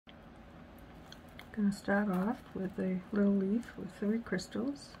going to start off with a little leaf with 3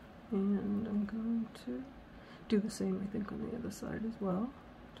 crystals, and I'm going to do the same, I think, on the other side as well,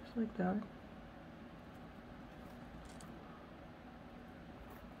 just like that.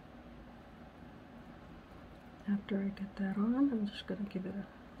 After I get that on, I'm just going to give it a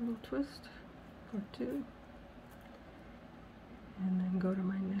little twist or 2, and then go to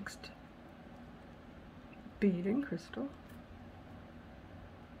my next bead and crystal,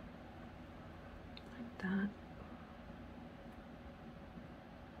 like that.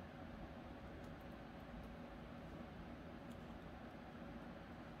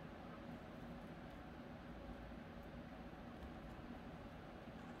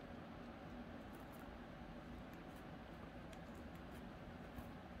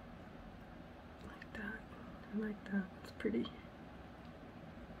 I like that, it's pretty.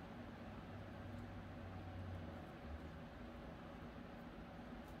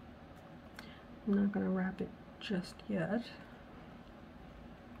 I'm not going to wrap it just yet.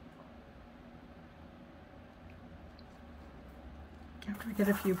 After I get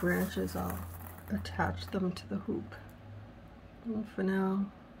a few branches, I'll attach them to the hoop. And for now,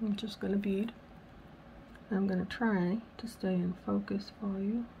 I'm just going to bead. I'm going to try to stay in focus for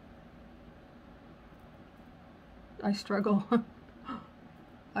you. I struggle.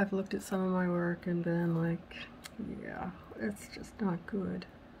 I've looked at some of my work and been like, yeah, it's just not good.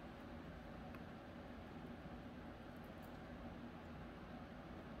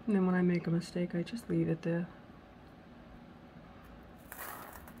 And then when I make a mistake, I just leave it there.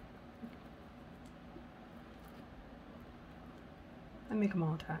 I make them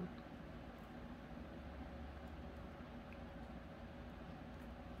all the time.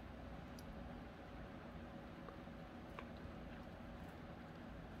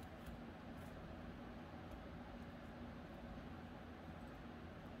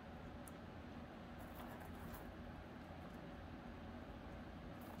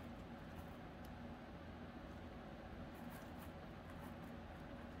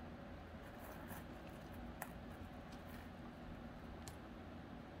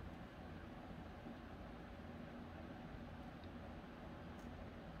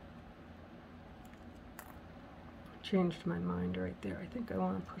 Changed my mind right there. I think I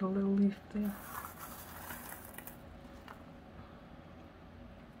want to put a little leaf there.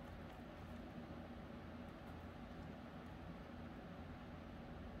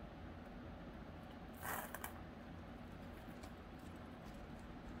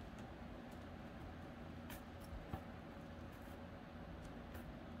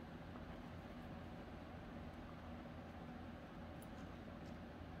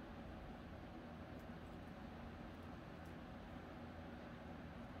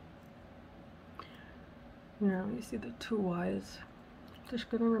 Now you see the 2 wires. Just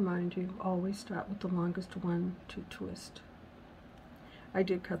going to remind you, always start with the longest one to twist. I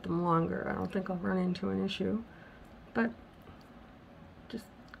did cut them longer. I don't think I'll run into an issue, but just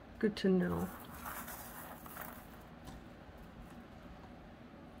good to know.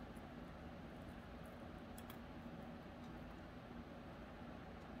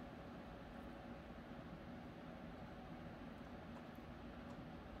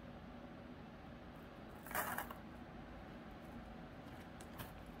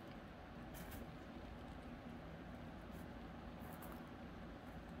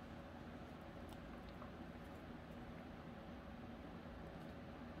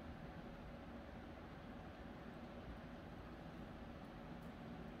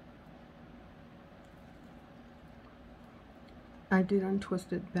 I did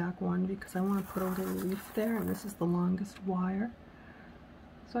untwist it back one because I want to put a little leaf there, and this is the longest wire.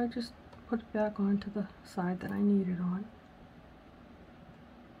 So I just put it back onto the side that I need it on.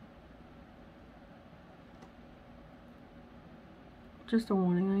 Just a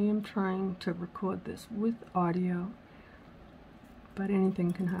warning, I am trying to record this with audio, but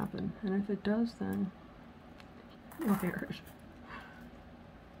anything can happen. And if it does, then you'll hear it.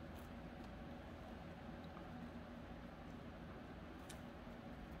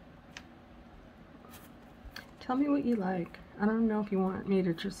 Tell me what you like. I don't know if you want me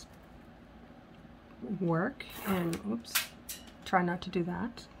to just work and, oops, try not to do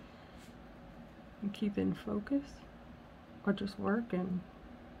that and keep in focus, or just work and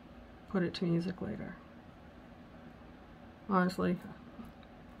put it to music later. Honestly,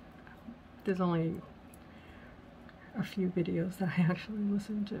 there's only a few videos that I actually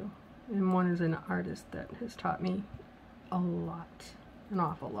listen to, and one is an artist that has taught me a lot, an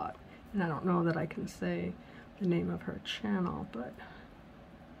awful lot, and I don't know that I can say the name of her channel, but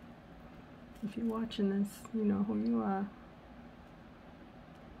if you're watching this, you know who you are.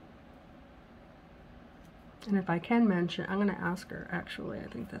 And if I can mention, I'm going to ask her, actually, I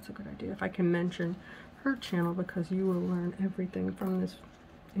think that's a good idea, if I can mention her channel, because you will learn everything from this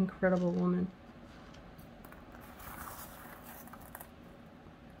incredible woman.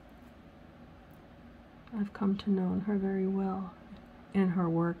 I've come to know her very well in her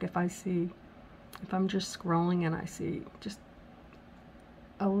work. If I'm just scrolling and I see just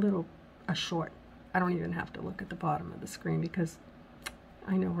a short, I don't even have to look at the bottom of the screen because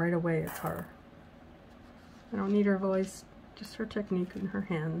I know right away it's her. I don't need her voice, just her technique and her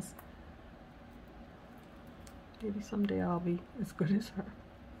hands. Maybe someday I'll be as good as her.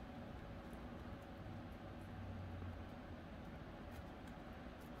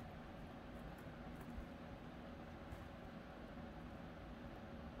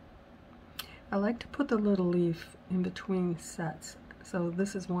 I like to put the little leaf in between sets. So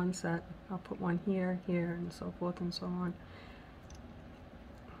this is one set, I'll put one here, here, and so forth and so on.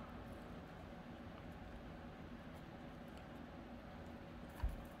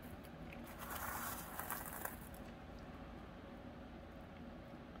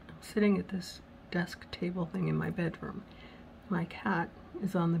 I'm sitting at this desk table thing in my bedroom. My cat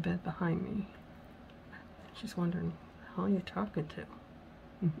is on the bed behind me. She's wondering, who are you talking to?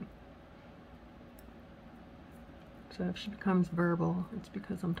 So if she becomes verbal, it's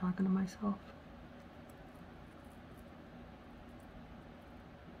because I'm talking to myself.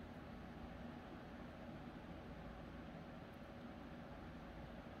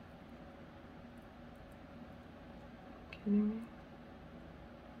 Kidding me?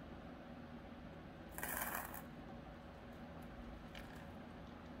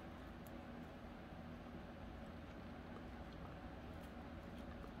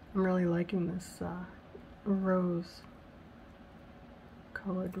 I'm really liking this rose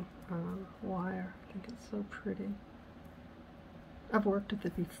colored wire. I think it's so pretty. I've worked with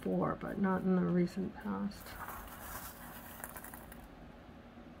it before, but not in the recent past.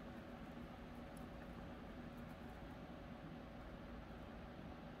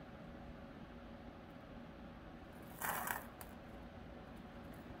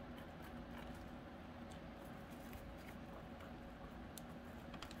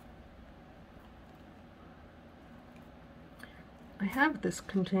 I have this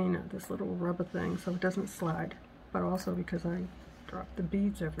container, this little rubber thing, so it doesn't slide, but also because I drop the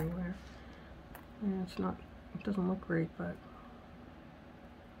beads everywhere. And it doesn't look great, but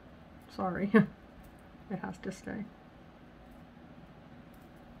sorry, it has to stay.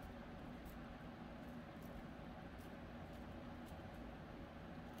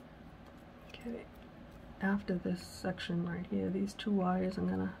 Okay, after this section right here, these two wires, I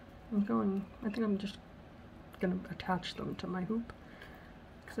think I'm just gonna attach them to my hoop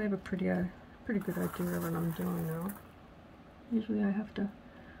because I have a pretty good idea of what I'm doing now. Usually I have to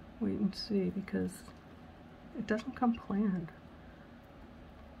wait and see because it doesn't come planned.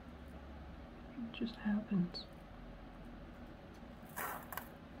 It just happens.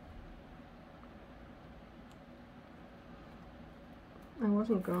 I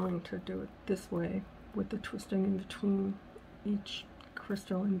wasn't going to do it this way with the twisting in between each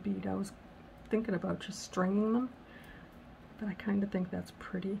crystal and bead. I was thinking about just stringing them, but I kind of think that's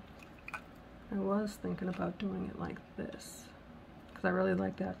pretty. I was thinking about doing it like this because I really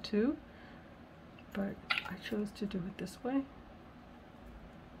like that too, but I chose to do it this way.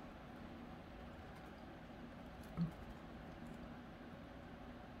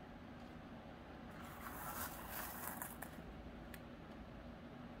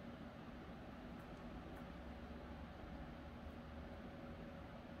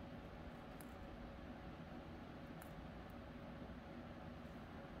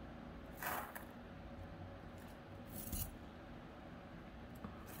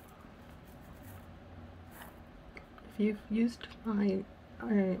 If you've used my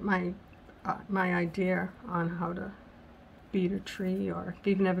idea on how to bead a tree, or if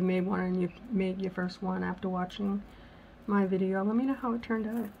you've never made one and you've made your first one after watching my video, let me know how it turned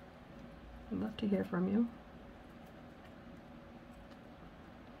out. I'd love to hear from you.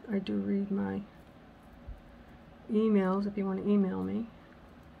 I do read my emails if you want to email me,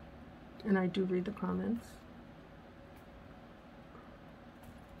 and I do read the comments.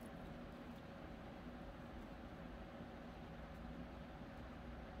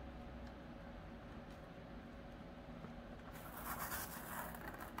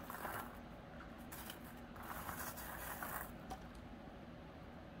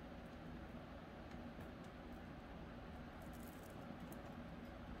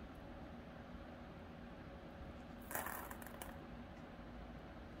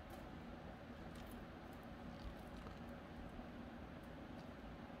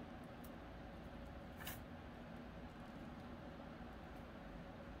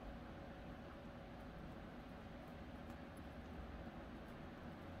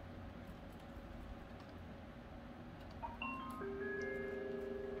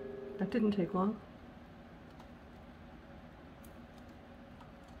 That didn't take long.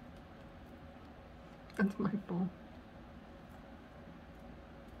 That's my phone.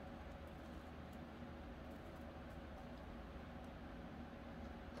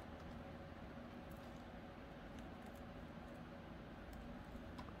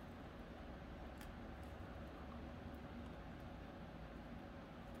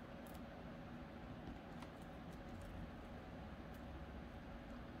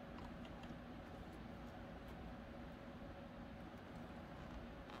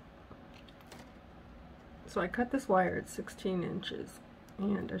 So I cut this wire at 16 inches,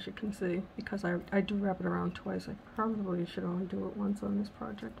 and as you can see, because I do wrap it around twice, I probably should only do it once on this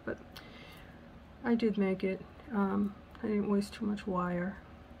project, but I did make it. I didn't waste too much wire.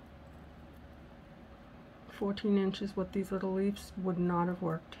 14 inches with these little leaves would not have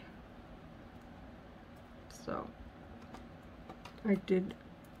worked. So I did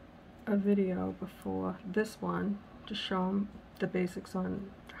a video before this one to show them the basics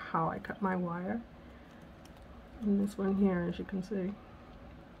on how I cut my wire. And this one here, as you can see,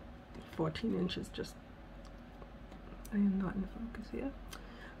 14 inches just, I am not in focus here,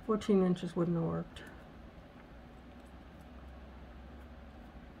 14 inches wouldn't have worked.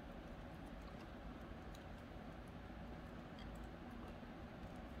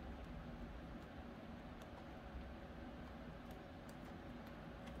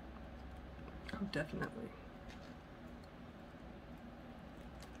 Oh, definitely.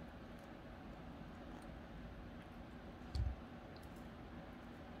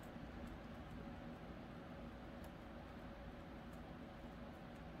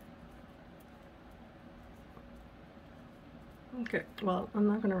 Okay, well, I'm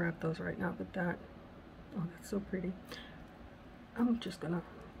not going to wrap those right now, but that, oh, that's so pretty. I'm just going to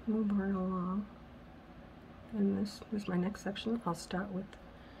move right along. And this is my next section. I'll start with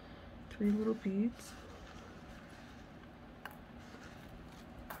 3 little beads.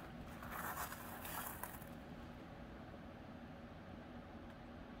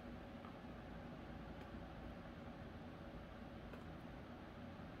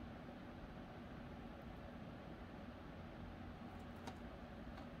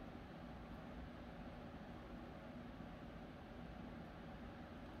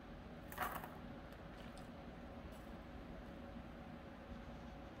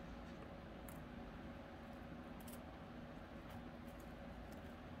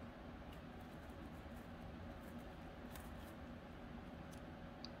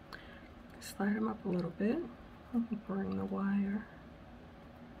 Slide them up a little bit, bring the wire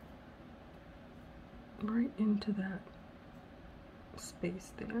right into that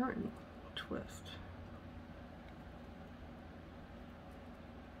space there and twist.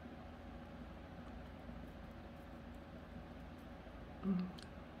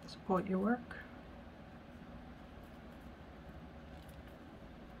 Support your work.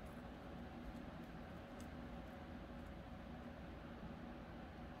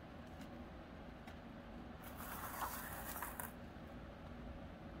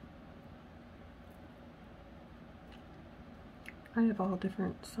 I have all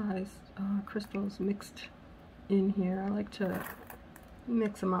different size crystals mixed in here. I like to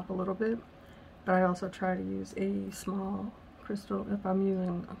mix them up a little bit, but I also try to use a small crystal if I'm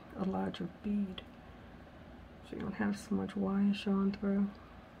using a larger bead, so you don't have so much wire showing through.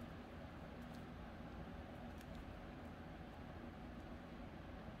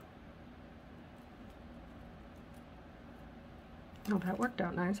 Oh, that worked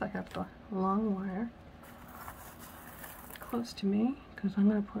out nice. I have the long wire close to me because I'm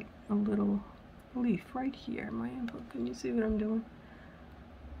going to put a little leaf right here in my envelope. Can you see what I'm doing?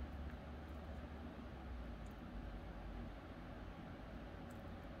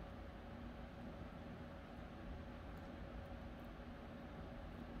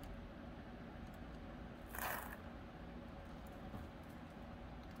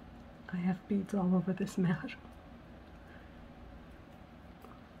 I have beads all over this mat.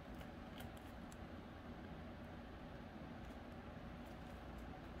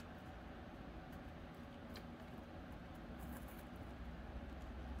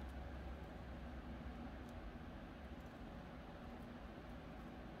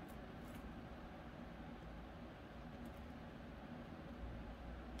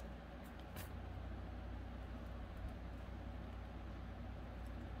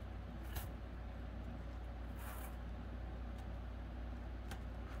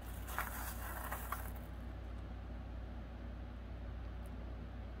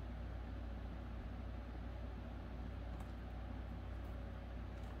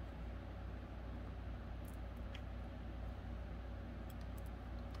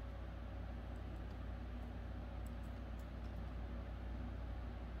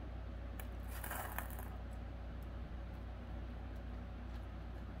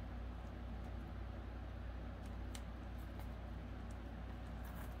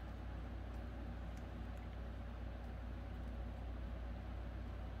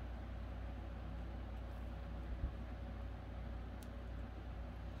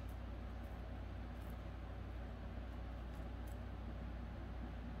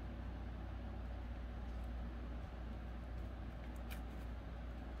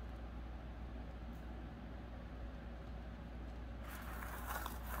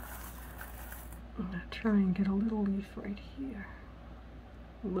 going to try and get a little leaf right here.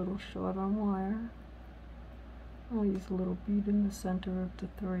 A little short on wire. I'll use a little bead in the center of the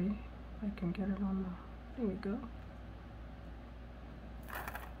 3. If I can get it on the, there we go.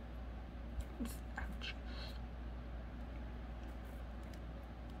 Ouch.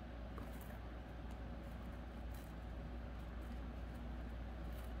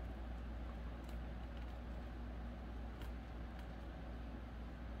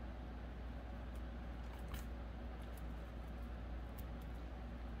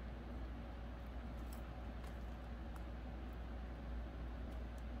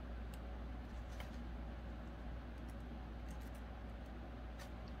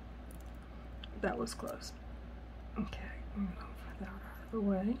 That was close. Okay, I'm going to move that out of the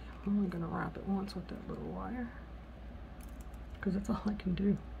way. I'm only going to wrap it once with that little wire, because that's all I can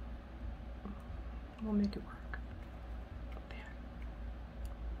do. We'll make it work. There.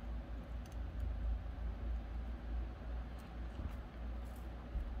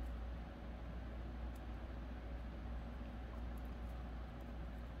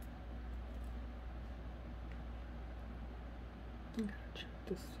 I'm going to check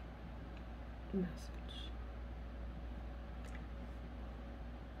this message.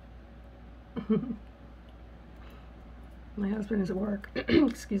 My husband is at work,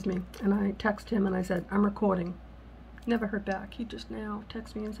 excuse me, and I text him and I said, I'm recording. Never heard back. He just now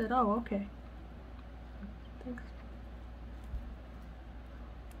texted me and said, oh, okay. Thanks.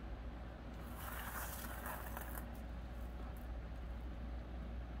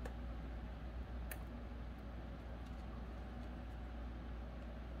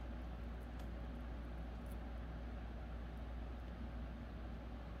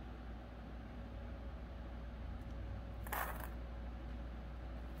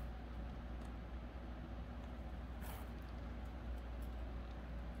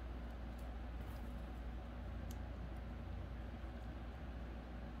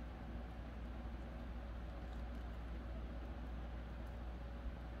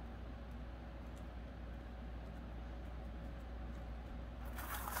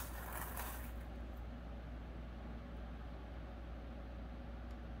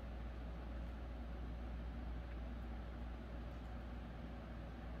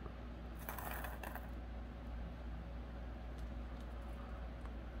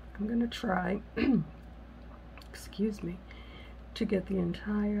 I'm going to try, excuse me, to get the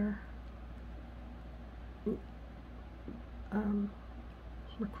entire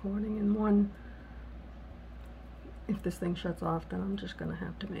recording in one. If this thing shuts off, then I'm just going to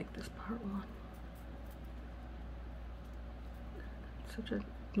have to make this part 1. It's such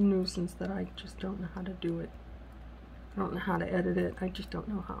a nuisance that I just don't know how to do it. I don't know how to edit it. I just don't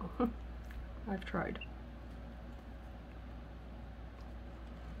know how. I've tried.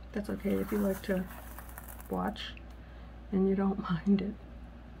 That's okay if you like to watch and you don't mind it.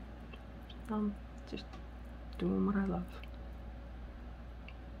 I'm just doing what I love.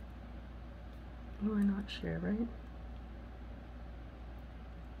 Why not share, right?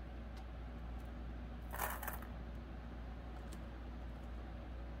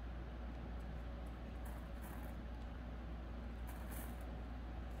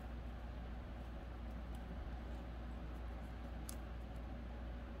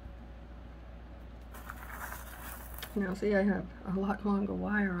 Now see, I have a lot longer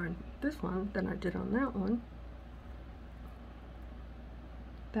wire on this one than I did on that one.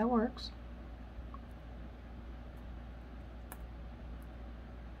 That works.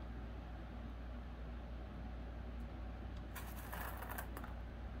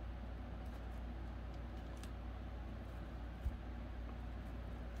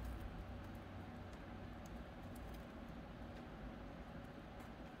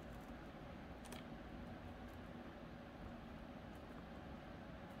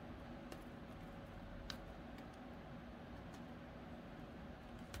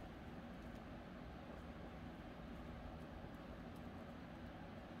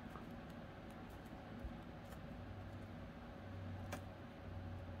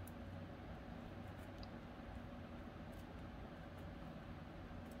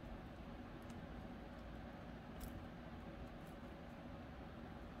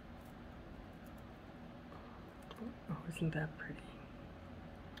 Oh, isn't that pretty?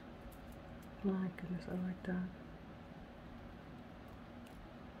 My goodness, I like that.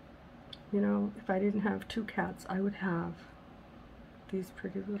 You know, if I didn't have 2 cats, I would have these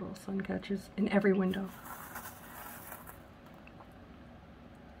pretty little sun catchers in every window.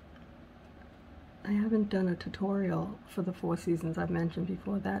 I haven't done a tutorial for the 4 seasons I've mentioned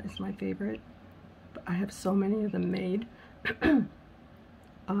before. That is my favorite. But I have so many of them made.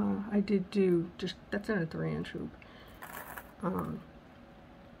 I did do just, that's in a 3-inch hoop.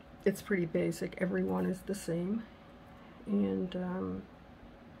 It's pretty basic. Every one is the same. And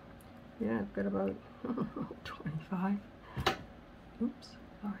yeah, I've got about 25. Oops,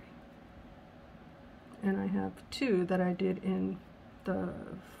 sorry. And I have 2 that I did in the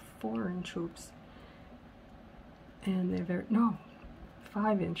 4-inch hoops. And they're very, no,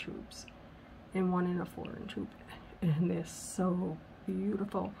 5-inch hoops. And 1 in a 4-inch hoop. And they're so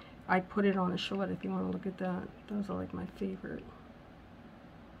beautiful. I put it on a short if you want to look at that. Those are like my favorite.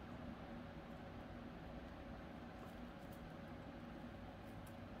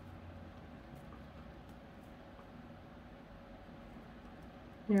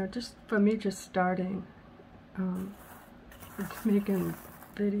 Yeah, just for me, just starting making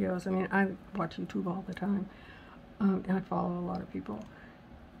videos. I mean, I watch YouTube all the time, and I follow a lot of people.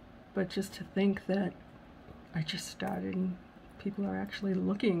 But just to think that I just started and people are actually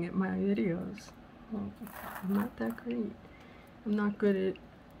looking at my videos. Well, I'm not that great. I'm not good at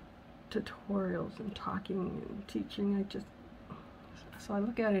tutorials and talking and teaching. So I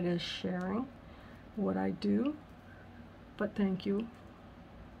look at it as sharing what I do. But thank you.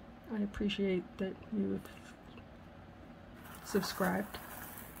 I appreciate that you've subscribed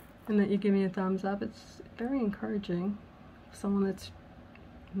and that you give me a thumbs up. It's very encouraging. Someone that's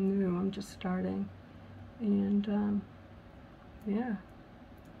new, I'm just starting. And yeah,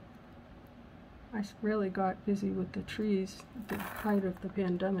 I really got busy with the trees at the height of the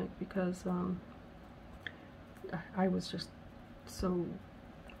pandemic because I was just so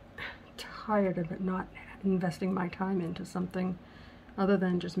tired of it not investing my time into something other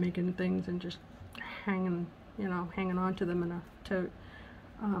than just making things and just hanging, you know, hanging on to them in a tote.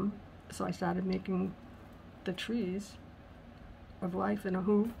 So I started making the trees of life in a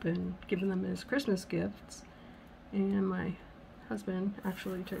hoop and giving them as Christmas gifts. And my husband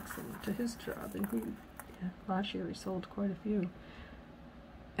actually takes them to his job, and last year he sold quite a few.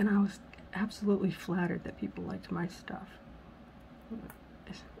 And I was absolutely flattered that people liked my stuff.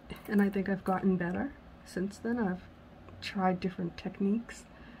 And I think I've gotten better since then. I've tried different techniques.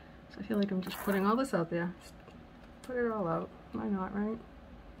 So I feel like I'm just putting all this out there. Just put it all out. Why not, right?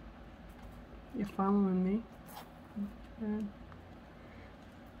 You're following me. And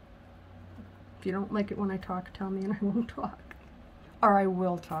if you don't like it when I talk, tell me and I won't talk. Or I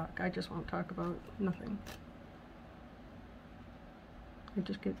will talk. I just won't talk about nothing. I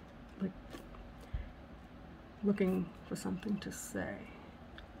just get like looking for something to say.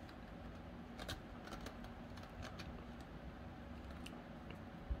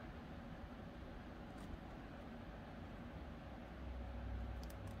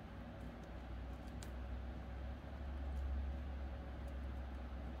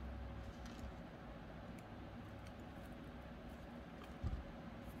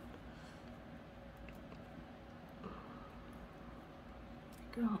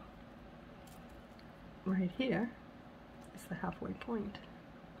 Go. Right here is the halfway point.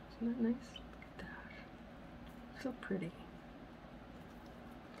 Isn't that nice? Look at that. So pretty.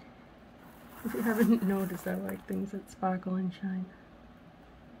 If you haven't noticed, I like things that sparkle and shine.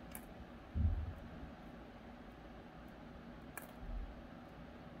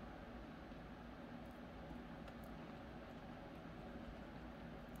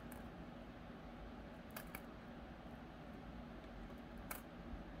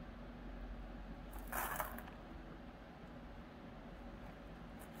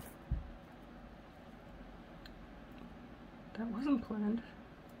 That wasn't planned.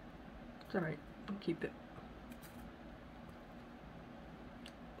 It's alright, I'll keep it.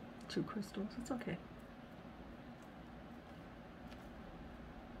 2 crystals, it's okay.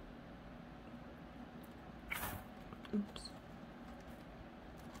 Oops.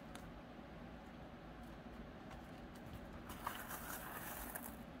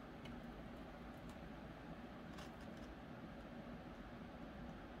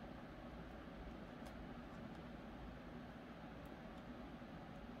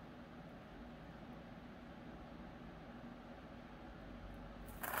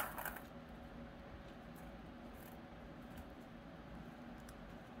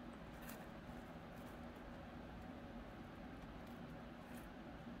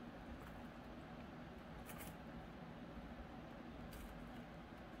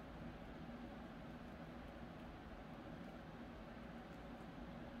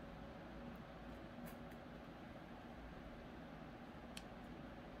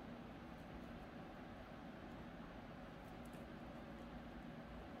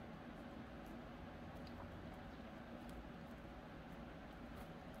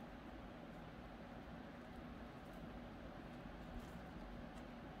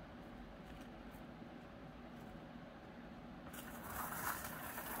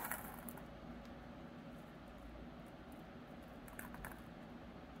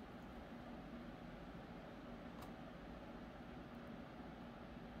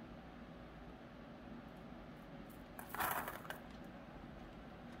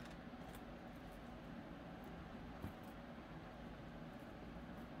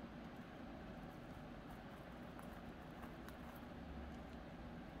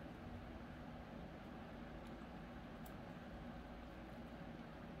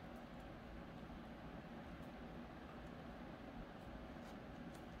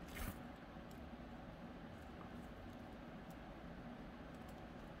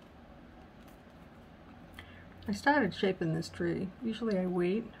 I started shaping this tree. Usually I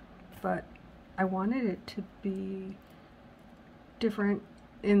wait, but I wanted it to be different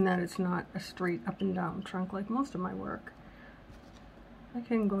in that it's not a straight up and down trunk like most of my work. I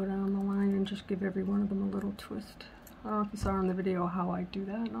can go down the line and just give every one of them a little twist. I don't know if you saw in the video how I do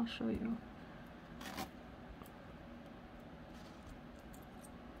that, and I'll show you.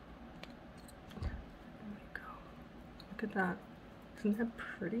 There we go. Look at that. Isn't that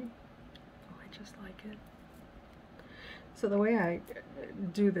pretty? Oh, I just like it. So the way I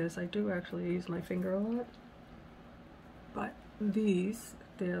do this, I do actually use my finger a lot, but these,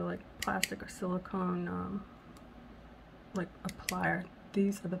 they're like plastic or silicone, like a plier.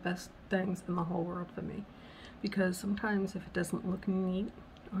 These are the best things in the whole world for me, because sometimes if it doesn't look neat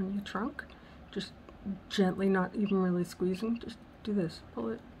on your trunk, just gently, not even really squeezing, just do this. Pull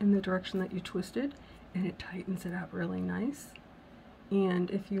it in the direction that you twisted, and it tightens it up really nice.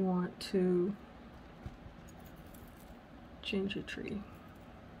 And if you want to change your tree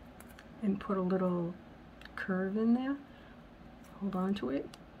and put a little curve in there, hold on to it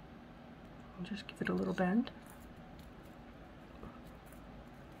and just give it a little bend.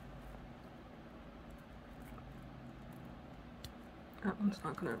 That one's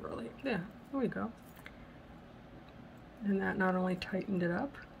not gonna really, yeah, there we go. And that not only tightened it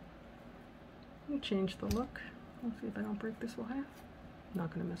up, and changed the look. Let's see if I don't break this wire. I'm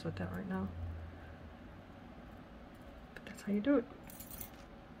not gonna mess with that right now. But that's how you do it.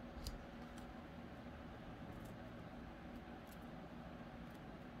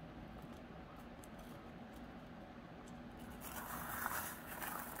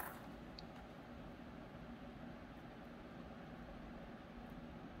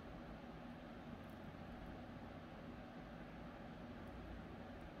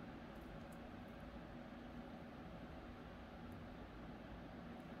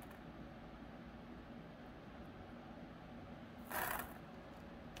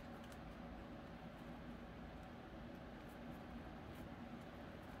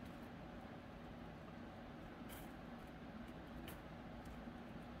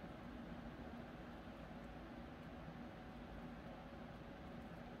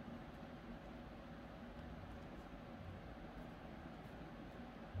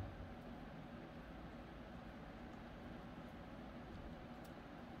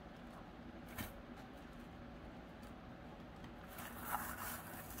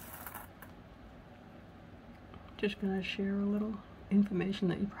 Just gonna share a little information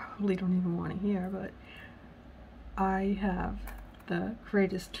that you probably don't even want to hear, but I have the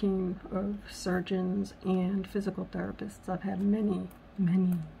greatest team of surgeons and physical therapists. I've had many,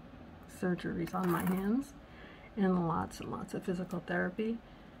 many surgeries on my hands and lots of physical therapy.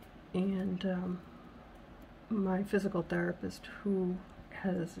 And my physical therapist, who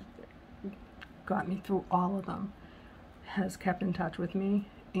has got me through all of them, has kept in touch with me,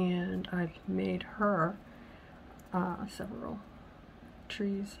 and I've made her several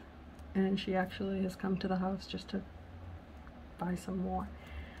trees, and she actually has come to the house just to buy some more.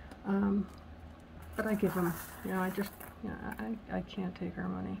 But I give them, you know, I can't take her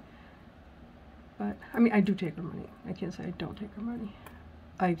money. But, I mean, I do take her money. I can't say I don't take her money.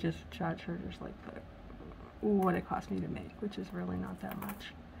 I just charge her just like what it cost me to make, which is really not that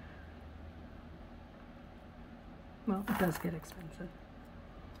much. Well, it does get expensive,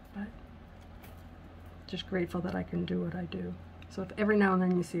 but just grateful that I can do what I do. So if every now and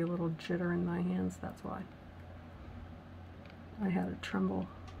then you see a little jitter in my hands, that's why. I had a tremble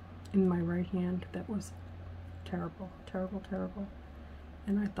in my right hand that was terrible, terrible, terrible.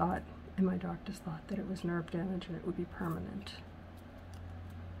 And I thought, and my doctors thought, that it was nerve damage and it would be permanent.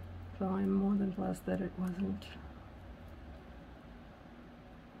 So I'm more than blessed that it wasn't.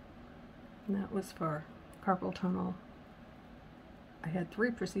 And that was for carpal tunnel. I had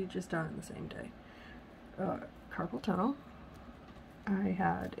 3 procedures done in the same day. Carpal tunnel. I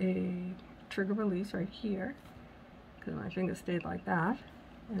had a trigger release right here, because my finger stayed like that.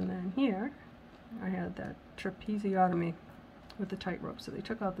 And then here, I had that trapezotomy with the tightrope. So they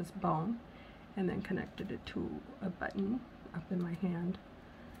took out this bone and then connected it to a button up in my hand.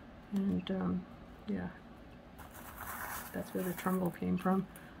 And yeah, that's where the tremble came from.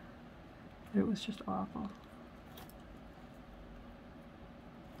 It was just awful.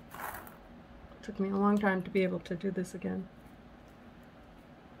 It took me a long time to be able to do this again.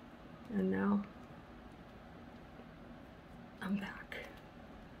 And now, I'm back.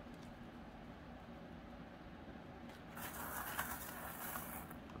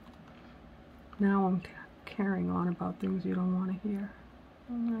 Now I'm carrying on about things you don't want to hear.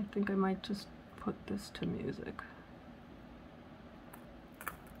 And I think I might just put this to music.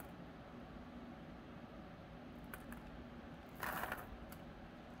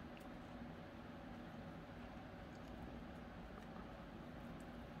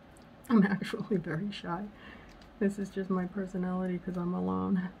 I'm actually very shy. This is just my personality because I'm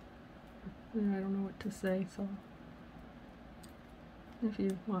alone. And I don't know what to say, so if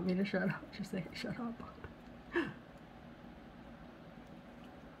you want me to shut up, just say shut up.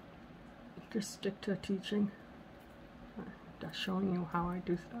 Just stick to teaching. Just showing you how I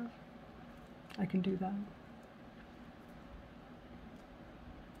do stuff. I can do that.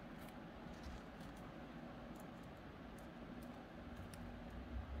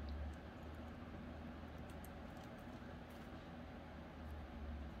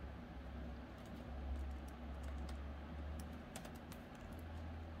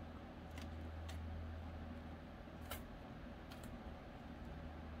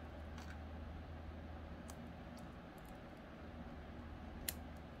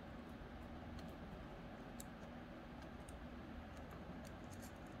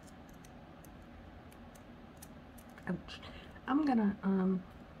 Ouch. I'm gonna,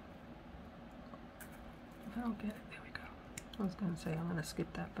 if I don't get it, there we go. I was gonna say I'm gonna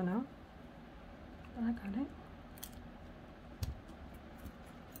skip that for now, but I got it.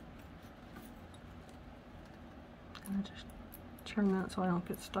 And I just turn that so I don't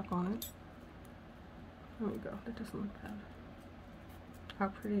get stuck on it. There we go, that doesn't look bad. How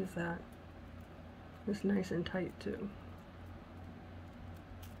pretty is that? It's nice and tight too.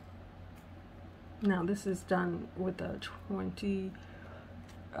 Now this is done with a 22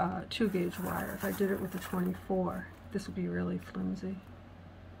 gauge wire. If I did it with a 24, this would be really flimsy.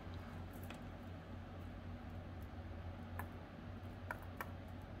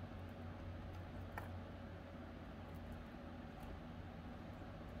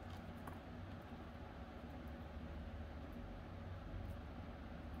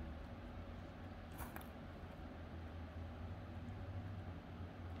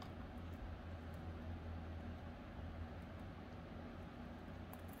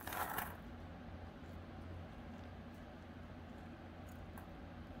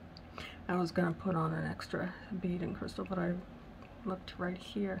 I was going to put on an extra bead and crystal, but I looked right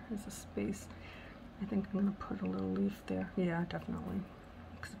here. There's a space. I think I'm going to put a little leaf there. Yeah, definitely.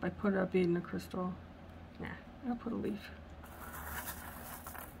 Because if I put a bead and a crystal, nah, I'll put a leaf.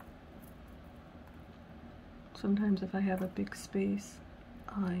 Sometimes if I have a big space,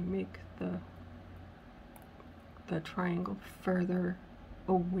 I make the triangle further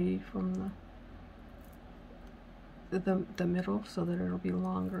away from the middle so that it'll be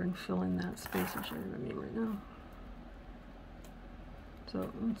longer and fill in that space. I'll show you what I mean right now.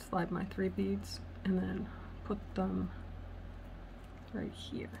 So let's slide my 3 beads and then put them right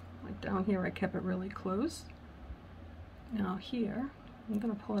here. Like down here I kept it really close. Now here I'm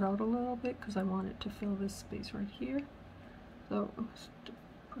going to pull it out a little bit because I want it to fill this space right here. So let's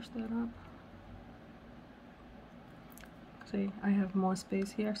push that up. See, I have more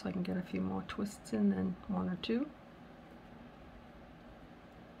space here so I can get a few more twists in than 1 or 2.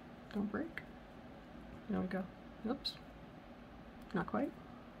 Don't break. There we go. Oops. Not quite.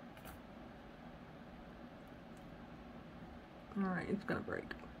 Alright, it's gonna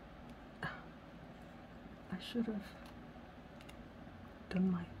break. I should have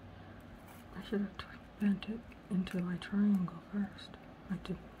done I should have bent it into my triangle first. I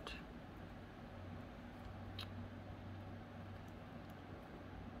didn't.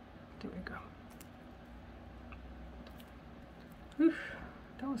 There we go. Oof.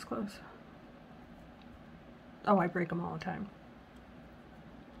 That was close. Oh, I break them all the time.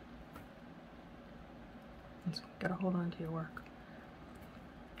 Just gotta hold on to your work.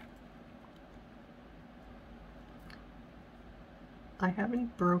 I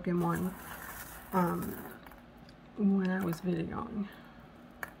haven't broken one when I was videoing.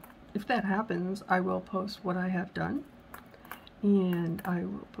 If that happens, I will post what I have done, and I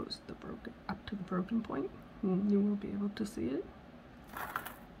will post the up to the broken point, and you will be able to see it.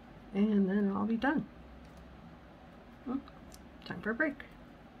 And then I'll be done. Time for a break.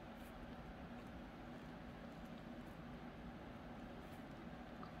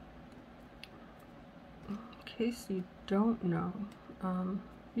 In case you don't know,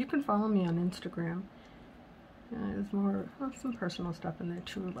 you can follow me on Instagram. There's more, some personal stuff in there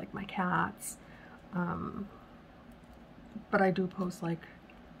too, like my cats. But I do post like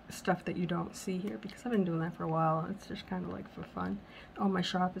stuff that you don't see here because I've been doing that for a while. It's just kind of like for fun. Oh, my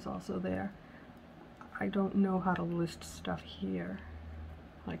shop is also there. I don't know how to list stuff here,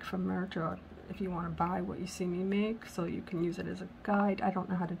 like for merch or if you want to buy what you see me make so you can use it as a guide. I don't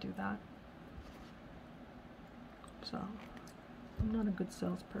know how to do that. So I'm not a good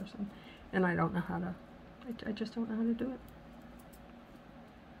salesperson, and I don't know how to, I just don't know how to do it.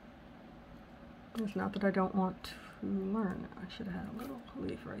 It's not that I don't want learn. I should have had a little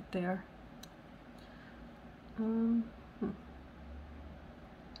leaf right there.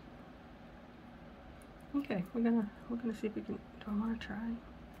 Okay, we're gonna see if we can. Do I want to try?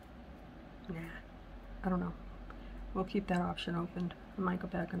 Nah, I don't know. We'll keep that option open. I might go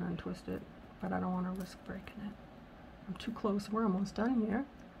back and untwist it, but I don't want to risk breaking it. I'm too close. We're almost done here.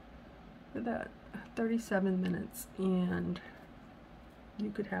 Look at that, 37 minutes, and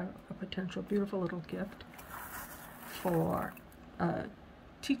you could have a potential beautiful little gift for a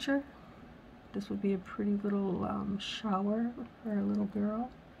teacher. This would be a pretty little shower for a little girl.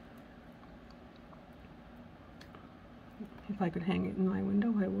 If I could hang it in my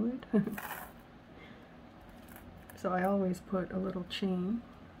window, I would. So I always put a little chain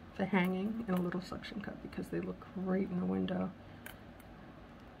for hanging and a little suction cup because they look great in the window.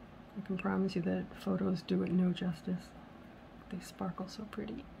 I can promise you that photos do it no justice. They sparkle so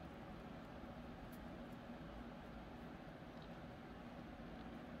pretty.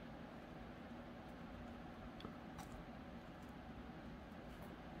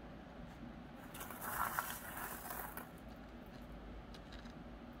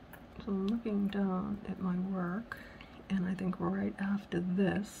 So I'm looking down at my work, and I think right after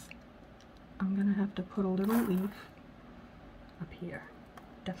this, I'm gonna have to put a little leaf up here,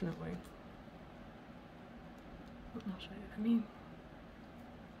 definitely. I'll show you what I mean.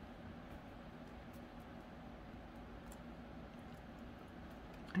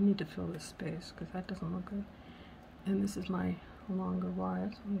 I need to fill this space because that doesn't look good. And this is my longer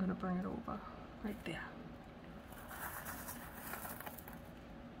wire, so I'm gonna bring it over right there.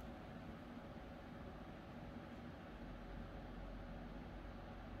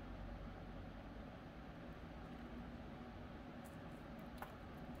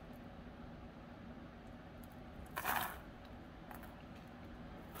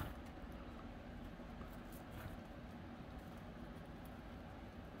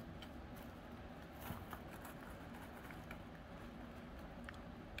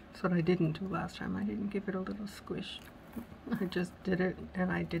 That's what I didn't do last time. I didn't give it a little squish. I just did it,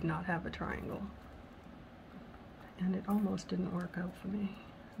 and I did not have a triangle. And it almost didn't work out for me.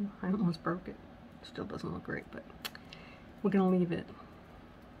 I almost broke it. Still doesn't look great, but we're going to leave it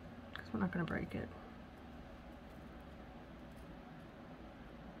because we're not going to break it.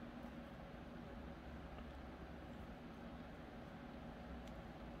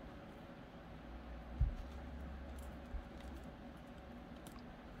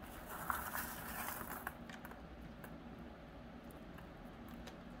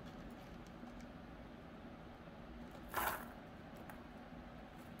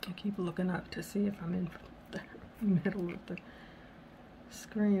 I keep looking up to see if I'm in the middle of the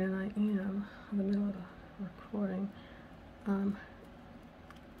screen, and I am in the middle of the recording.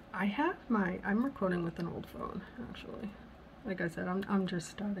 I'm recording with an old phone, actually. Like I said, I'm just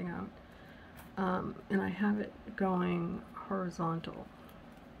starting out. And I have it going horizontal.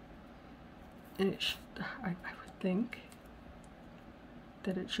 And I would think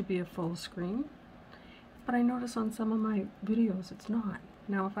that it should be a full screen, but I notice on some of my videos it's not.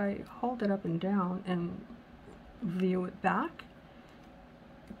 Now if I hold it up and down and view it back,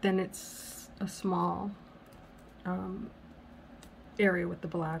 then it's a small area with the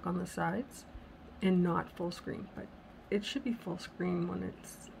black on the sides and not full screen, but it should be full screen when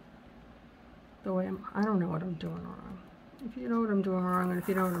it's the way I don't know what I'm doing wrong. If you know what I'm doing wrong, and if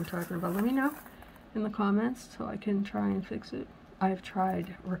you know what I'm talking about, let me know in the comments so I can try and fix it. I've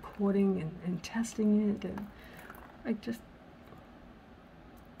tried recording and testing it, and I just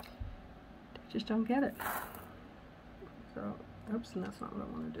don't get it. So, oops, and that's not what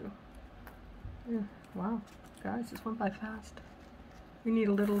I want to do. Yeah, wow, guys, this went by fast. We need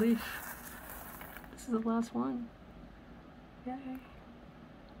a little leaf. This is the last one. Yay.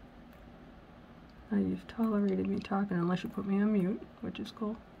 Now you've tolerated me talking unless you put me on mute, which is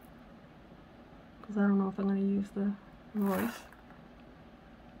cool. Because I don't know if I'm going to use the voice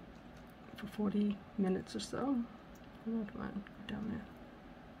for 40 minutes or so. Oh, come on, go down there.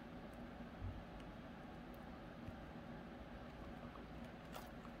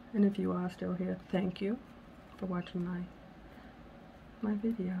 And if you are still here, thank you for watching my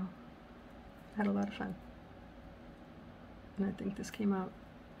video. I had a lot of fun. And I think this came out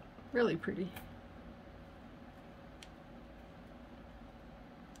really pretty.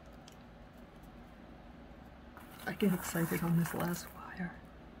 I get excited on this last wire.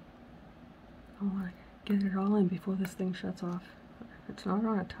 I want to get it all in before this thing shuts off. It's not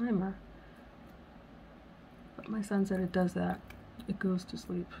on a timer. But my son said it does that. It goes to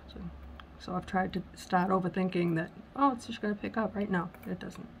sleep. So I've tried to start overthinking that, oh, it's just going to pick up. Right now, it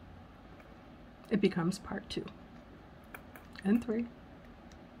doesn't. It becomes part 2. And 3.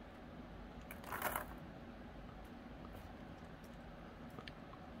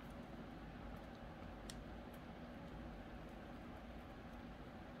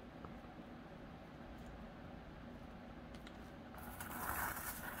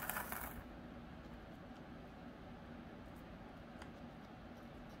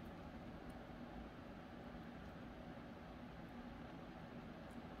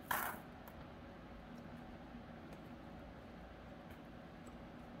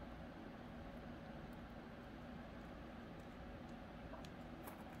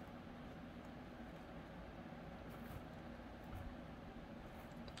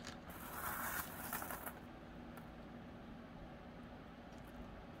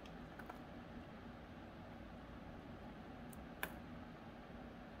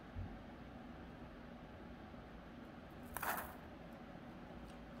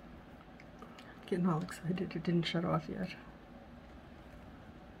 Getting all excited, it didn't shut off yet.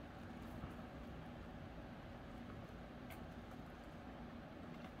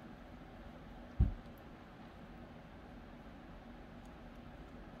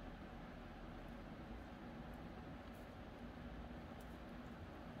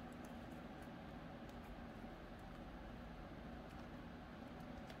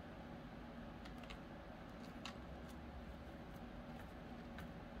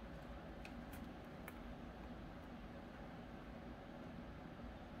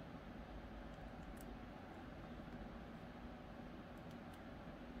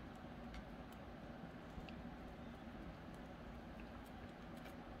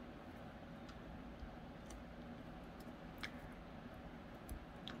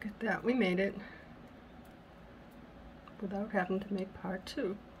 Look at that, we made it without having to make part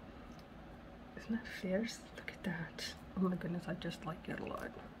 2. Isn't that fierce? Look at that. Oh my goodness, I just like it a lot.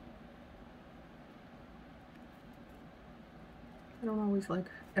 I don't always like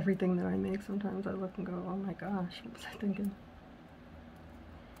everything that I make. Sometimes I look and go, oh my gosh, what was I thinking?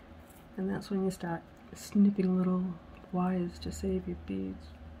 And that's when you start snipping little wires to save your beads.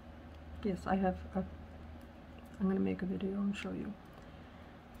 Yes, I'm going to make a video and show you.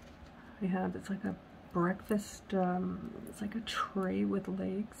 It's like a breakfast, it's like a tray with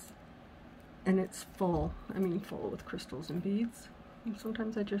legs, and it's full, I mean full with crystals and beads. And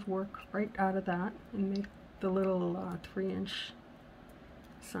sometimes I just work right out of that and make the little 3-inch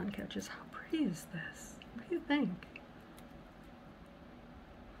sun catches. How pretty is this? What do you think?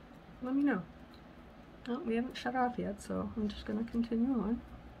 Let me know. Oh, we haven't shut off yet, so I'm just going to continue on.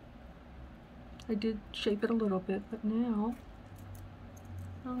 I did shape it a little bit, but now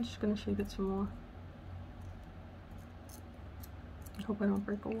I'm just going to shape it some more. I hope I don't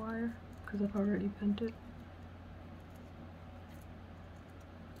break a wire, because I've already bent it.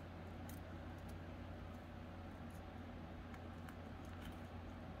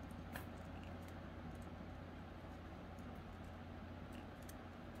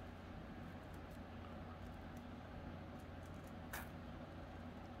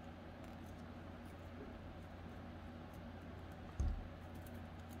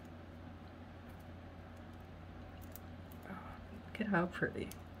 Look at how pretty.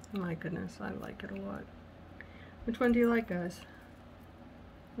 My goodness, I like it a lot. Which one do you like, guys?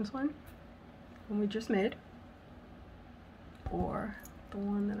 This one? One we just made? Or the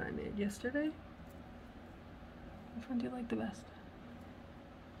one that I made yesterday? Which one do you like the best?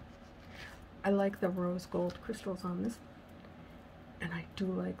 I like the rose gold crystals on this. And I do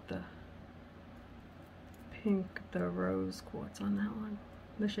like the pink, the rose quartz on that one.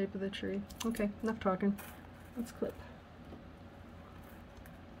 The shape of the tree. Okay, enough talking. Let's clip.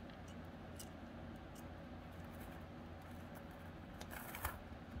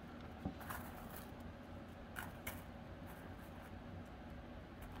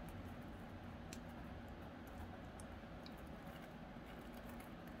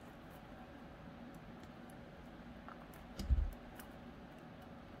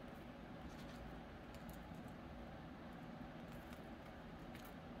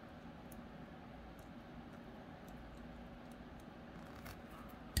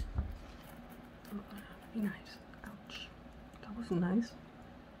 Be nice. Ouch. That wasn't nice.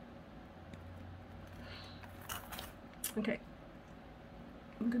 Okay.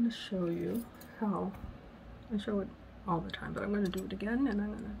 I'm going to show you how, I show it all the time, but I'm going to do it again, and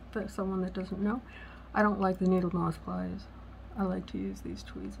I'm going to, for someone that doesn't know, I don't like the needle nose pliers. I like to use these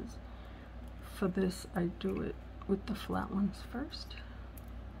tweezers. For this, I do it with the flat ones first,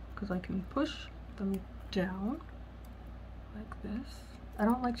 because I can push them down like this. I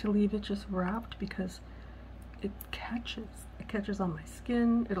don't like to leave it just wrapped because it catches on my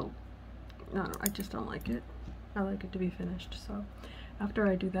skin. No, I just don't like it. I like it to be finished. So after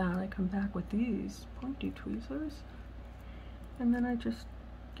I do that, I come back with these pointy tweezers, and then I just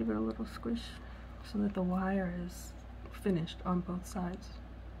give it a little squish so that the wire is finished on both sides.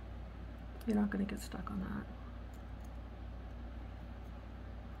 You're not going to get stuck on that.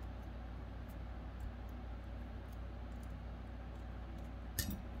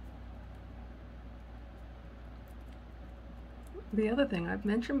 The other thing I've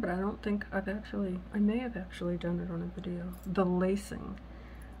mentioned, but I don't think I may have actually done it on a video, the lacing.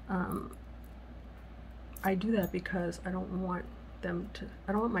 I do that because I don't want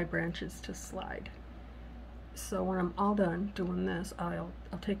my branches to slide. So when I'm all done doing this, I'll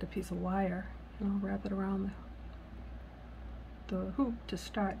take a piece of wire and I'll wrap it around the hoop to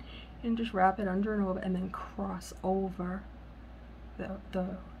start, and just wrap it under and over, and then cross over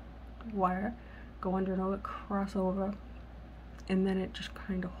the wire, go under and over, cross over, and then it just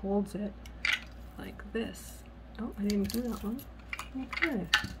kind of holds it like this. Oh, I didn't do that one. Okay,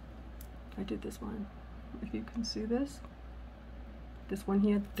 I did this one. If you can see this one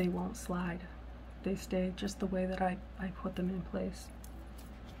here, they won't slide. They stay just the way that I put them in place.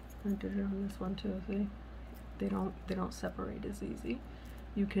 I did it on this one too. See, they don't separate as easy.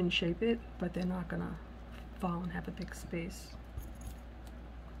 You can shape it, but they're not gonna fall and have a big space.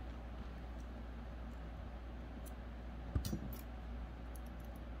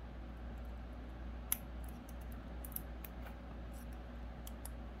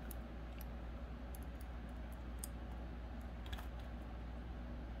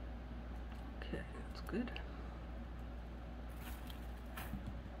 Okay, that's good.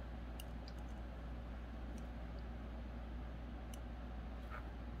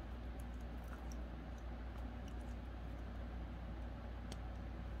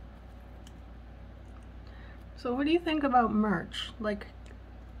 So what do you think about merch? Like,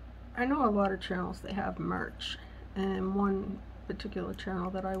 I know a lot of channels, they have merch, and one particular channel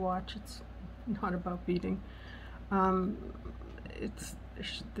that I watch, it's not about beading. It's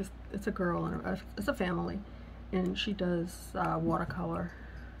a girl, and it's a family, and she does watercolor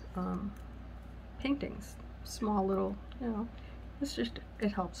paintings, small little, you know,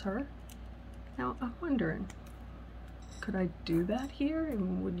 it helps her. Now I'm wondering, could I do that here,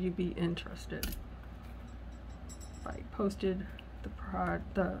 and would you be interested? If I posted the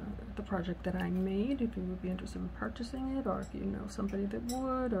project that I made, if you would be interested in purchasing it, or if you know somebody that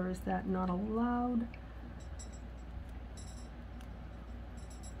would, or is that not allowed?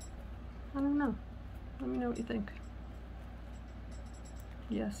 I don't know. Let me know what you think.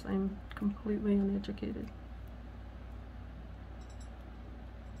 Yes, I'm completely uneducated.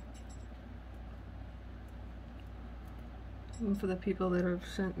 And for the people that have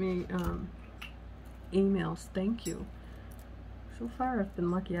sent me emails, thank you. So far I've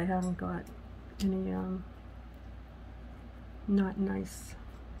been lucky. I haven't got any not nice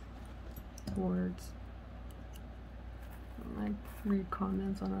words. I read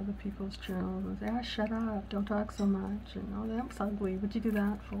comments on other people's channels and say, ah, shut up, don't talk so much, and oh, that was ugly, what'd you do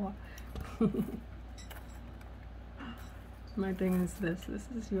that for? My thing is this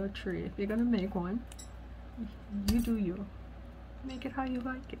is your tree. If you're gonna make one, you do you. Make it how you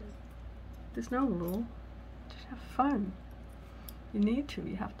like it. There's no rule. Just have fun. You need to.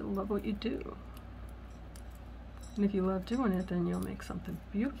 You have to love what you do. And if you love doing it, then you'll make something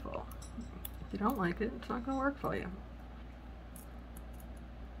beautiful. If you don't like it, it's not going to work for you.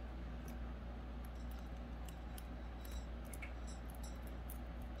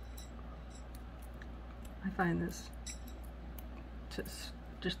 I find this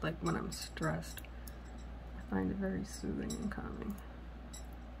just like when I'm stressed, I find it very soothing and calming.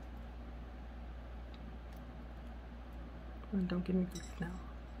 And don't give me grief now.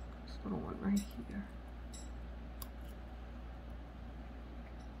 This little one right here.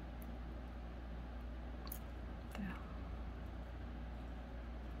 There.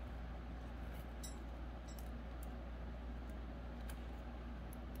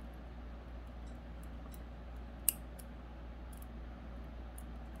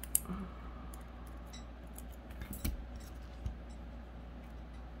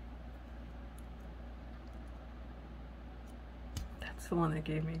 That's the one that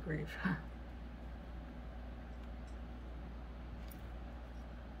gave me grief.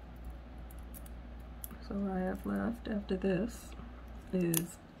 So what I have left after this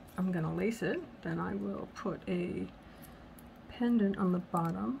is I'm going to lace it, then I will put a pendant on the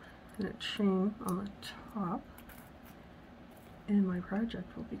bottom and a chain on the top, and my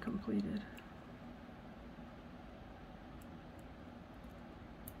project will be completed.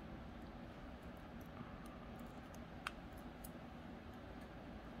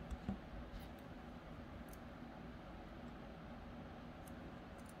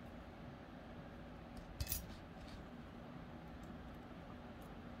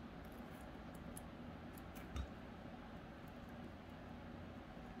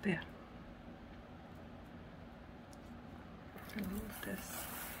 There. Remove this.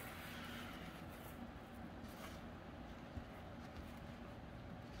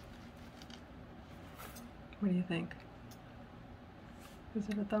 What do you think? Is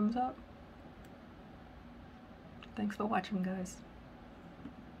it a thumbs up? Thanks for watching, guys.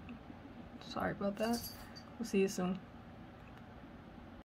 Sorry about that. We'll see you soon.